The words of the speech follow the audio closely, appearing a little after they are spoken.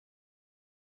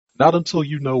Not until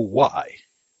you know why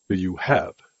do you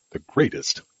have the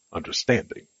greatest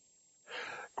understanding.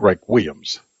 Greg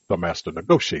Williams, the master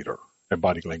negotiator and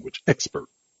body language expert.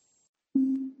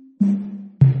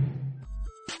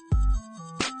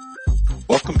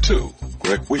 Welcome to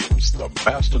Greg Williams, the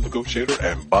master negotiator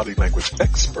and body language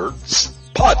expert's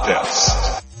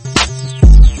podcast.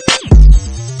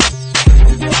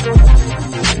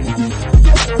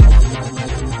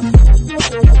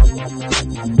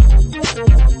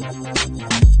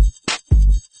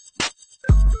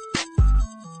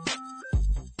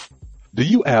 Do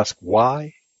you ask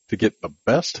why to get the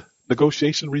best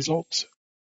negotiation results?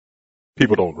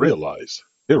 People don't realize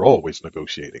they're always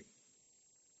negotiating.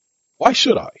 Why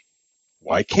should I?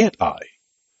 Why can't I?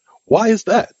 Why is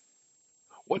that?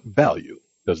 What value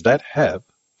does that have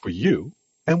for you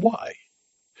and why?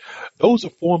 Those are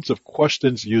forms of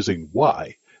questions using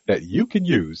why that you can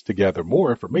use to gather more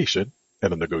information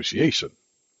in a negotiation.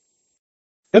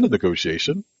 In a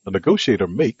negotiation, a negotiator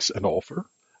makes an offer,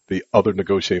 the other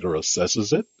negotiator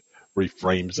assesses it,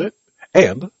 reframes it,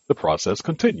 and the process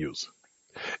continues.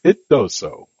 It does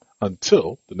so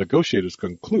until the negotiators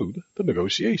conclude the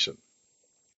negotiation.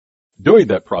 During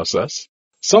that process,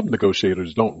 some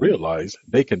negotiators don't realize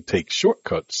they can take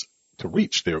shortcuts to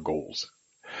reach their goals.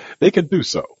 They can do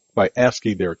so by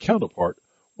asking their counterpart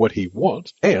what he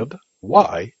wants and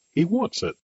why he wants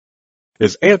it.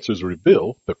 His answers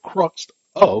reveal the crux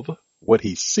of what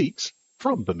he seeks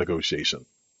from the negotiation.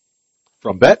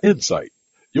 From that insight,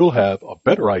 you'll have a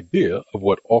better idea of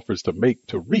what offers to make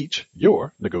to reach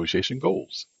your negotiation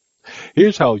goals.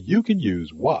 Here's how you can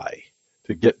use why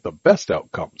to get the best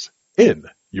outcomes in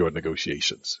your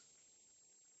negotiations.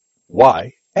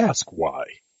 Why? Ask why.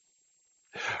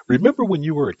 Remember when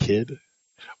you were a kid?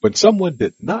 When someone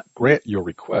did not grant your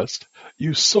request,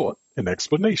 you sought an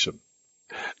explanation.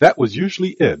 That was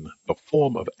usually in the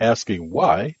form of asking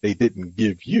why they didn't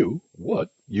give you what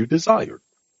you desired.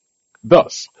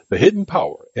 Thus, the hidden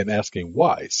power in asking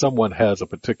why someone has a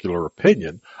particular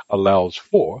opinion allows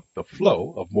for the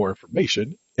flow of more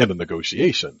information in a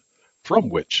negotiation, from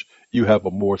which you have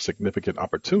a more significant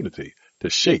opportunity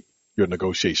to shape your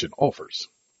negotiation offers.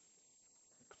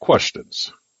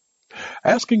 Questions.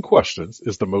 Asking questions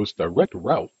is the most direct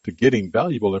route to getting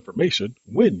valuable information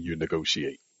when you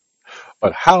negotiate.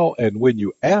 But how and when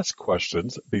you ask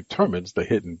questions determines the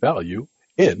hidden value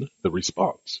in the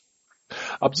response.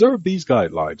 Observe these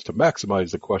guidelines to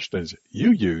maximize the questions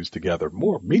you use to gather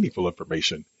more meaningful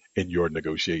information in your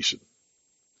negotiation.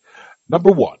 Number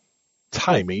 1.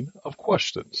 Timing of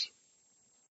questions.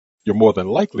 You're more than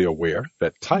likely aware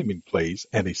that timing plays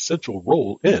an essential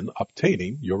role in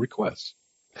obtaining your requests.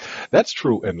 That's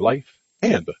true in life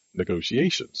and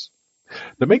negotiations.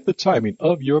 To make the timing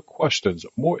of your questions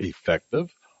more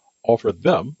effective, offer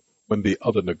them when the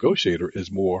other negotiator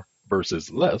is more versus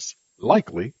less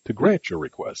likely to grant your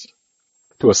request.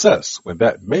 To assess when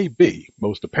that may be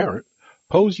most apparent,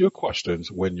 pose your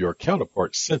questions when your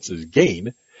counterpart senses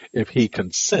gain if he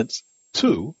consents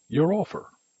to your offer.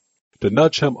 To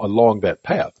nudge him along that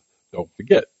path, don't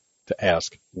forget to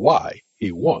ask why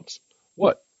he wants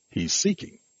what he's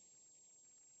seeking.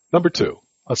 Number 2,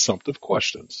 assumptive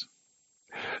questions.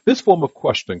 This form of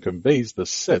question conveys the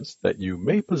sense that you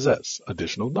may possess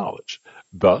additional knowledge.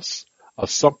 Thus,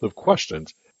 assumptive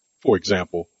questions, for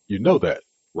example, you know that,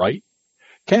 right,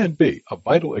 can be a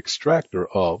vital extractor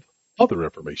of other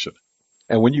information.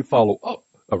 And when you follow up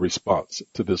a response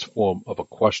to this form of a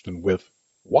question with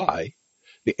why,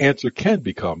 the answer can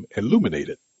become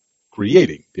illuminated,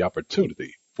 creating the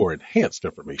opportunity for enhanced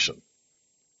information.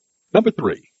 Number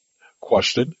 3,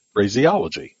 question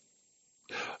phraseology.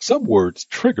 Some words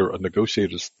trigger a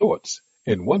negotiator's thoughts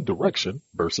in one direction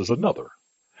versus another.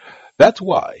 That's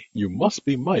why you must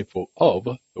be mindful of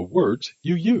the words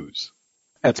you use.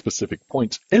 At specific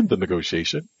points in the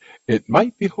negotiation, it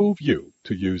might behoove you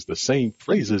to use the same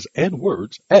phrases and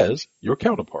words as your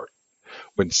counterpart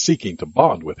when seeking to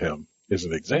bond with him is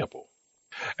an example.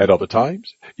 At other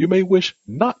times, you may wish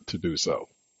not to do so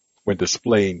when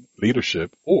displaying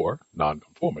leadership or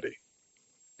nonconformity.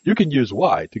 You can use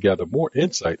why to gather more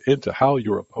insight into how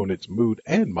your opponent's mood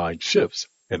and mind shifts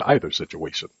in either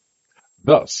situation.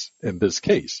 Thus, in this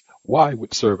case, why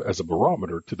would serve as a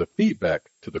barometer to the feedback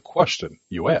to the question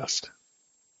you asked.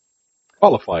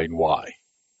 Qualifying why.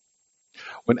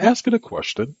 When asking a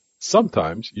question,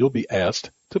 sometimes you'll be asked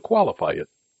to qualify it.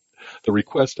 The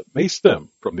request may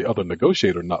stem from the other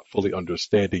negotiator not fully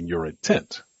understanding your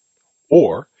intent,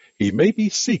 or he may be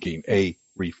seeking a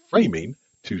reframing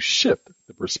to shift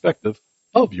the perspective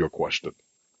of your question.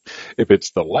 If it's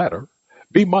the latter,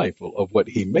 be mindful of what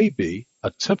he may be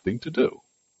attempting to do.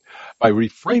 By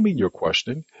reframing your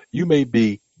question, you may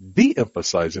be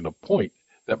de-emphasizing a point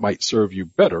that might serve you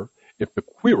better if the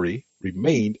query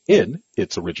remained in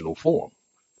its original form.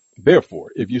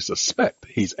 Therefore, if you suspect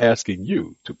he's asking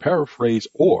you to paraphrase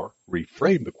or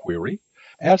reframe the query,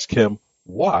 ask him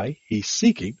why he's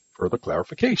seeking further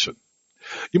clarification.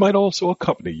 You might also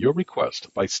accompany your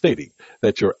request by stating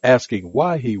that you're asking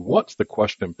why he wants the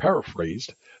question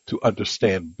paraphrased to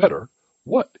understand better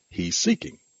what he's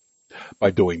seeking.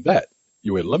 By doing that,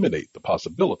 you eliminate the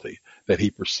possibility that he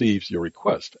perceives your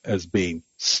request as being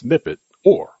snippet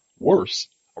or, worse,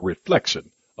 a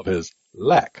reflection of his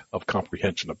lack of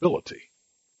comprehension ability.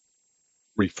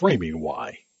 Reframing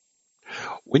why.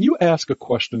 When you ask a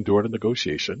question during a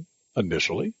negotiation,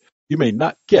 initially, you may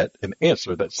not get an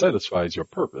answer that satisfies your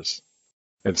purpose.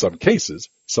 In some cases,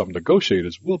 some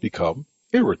negotiators will become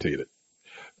irritated.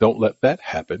 Don't let that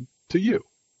happen to you.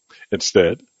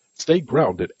 Instead, stay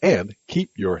grounded and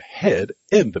keep your head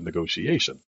in the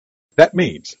negotiation. That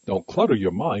means don't clutter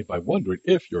your mind by wondering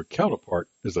if your counterpart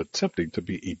is attempting to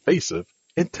be evasive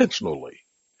intentionally.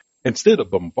 Instead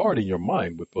of bombarding your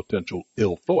mind with potential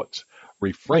ill thoughts,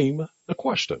 reframe the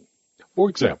question. For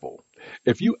example,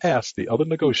 if you ask the other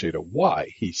negotiator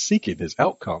why he's seeking his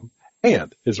outcome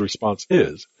and his response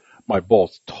is, "My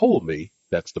boss told me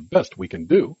that's the best we can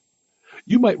do,"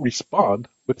 you might respond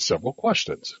with several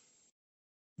questions.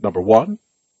 Number 1,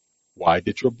 why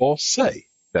did your boss say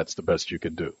that's the best you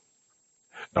can do?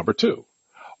 Number 2,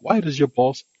 why does your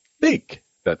boss think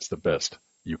that's the best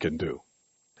you can do?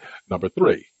 Number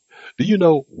 3, do you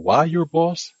know why your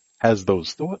boss has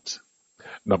those thoughts?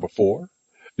 Number 4,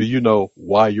 do you know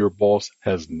why your boss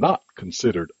has not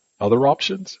considered other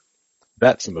options?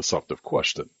 That's an assumptive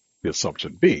question, the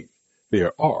assumption being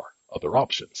there are other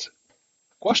options.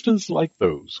 Questions like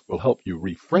those will help you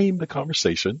reframe the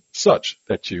conversation such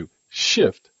that you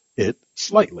shift it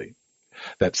slightly.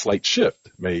 That slight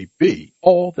shift may be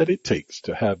all that it takes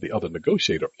to have the other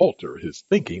negotiator alter his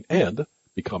thinking and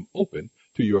become open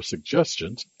to your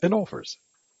suggestions and offers.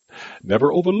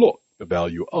 Never overlook the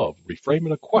value of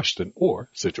reframing a question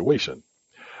or situation.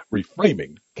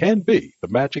 Reframing can be the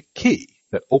magic key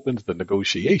that opens the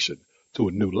negotiation to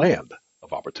a new land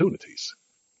of opportunities.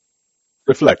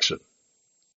 Reflection.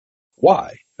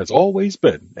 Why has always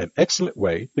been an excellent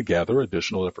way to gather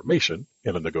additional information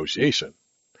in a negotiation.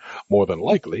 More than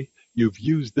likely, you've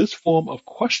used this form of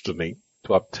questioning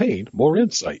to obtain more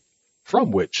insight,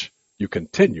 from which you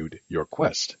continued your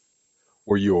quest.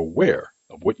 Were you aware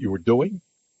of what you were doing?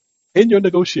 In your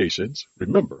negotiations,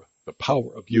 remember the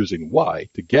power of using why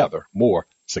to gather more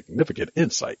significant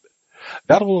insight.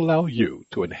 That'll allow you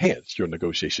to enhance your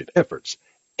negotiation efforts,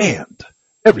 and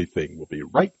everything will be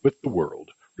right with the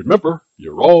world. Remember,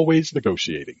 you're always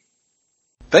negotiating.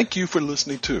 Thank you for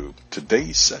listening to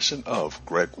today's session of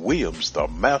Greg Williams, the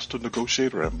Master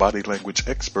Negotiator and Body Language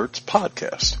Experts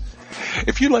podcast.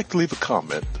 If you'd like to leave a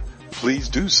comment, please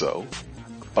do so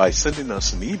by sending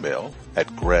us an email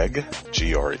at Greg,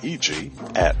 G-R-E-G,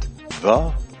 at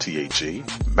the, T-H-E,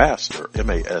 Master,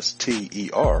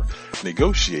 M-A-S-T-E-R,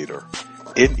 Negotiator,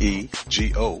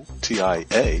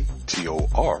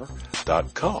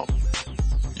 N-E-G-O-T-I-A-T-O-R.com.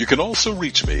 You can also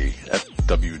reach me at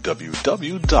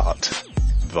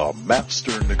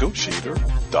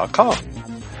www.themasternegotiator.com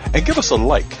and give us a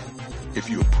like if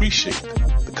you appreciate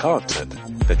the content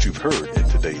that you've heard in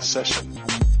today's session.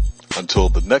 Until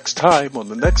the next time on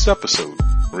the next episode,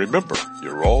 remember,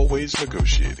 you're always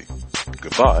negotiating.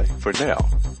 Goodbye for now.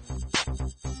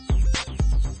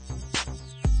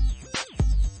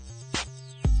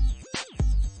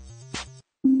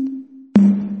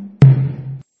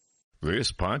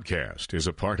 This podcast is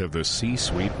a part of the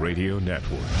C-Suite Radio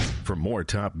Network. For more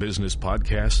top business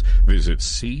podcasts, visit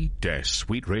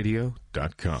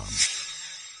c-suiteradio.com.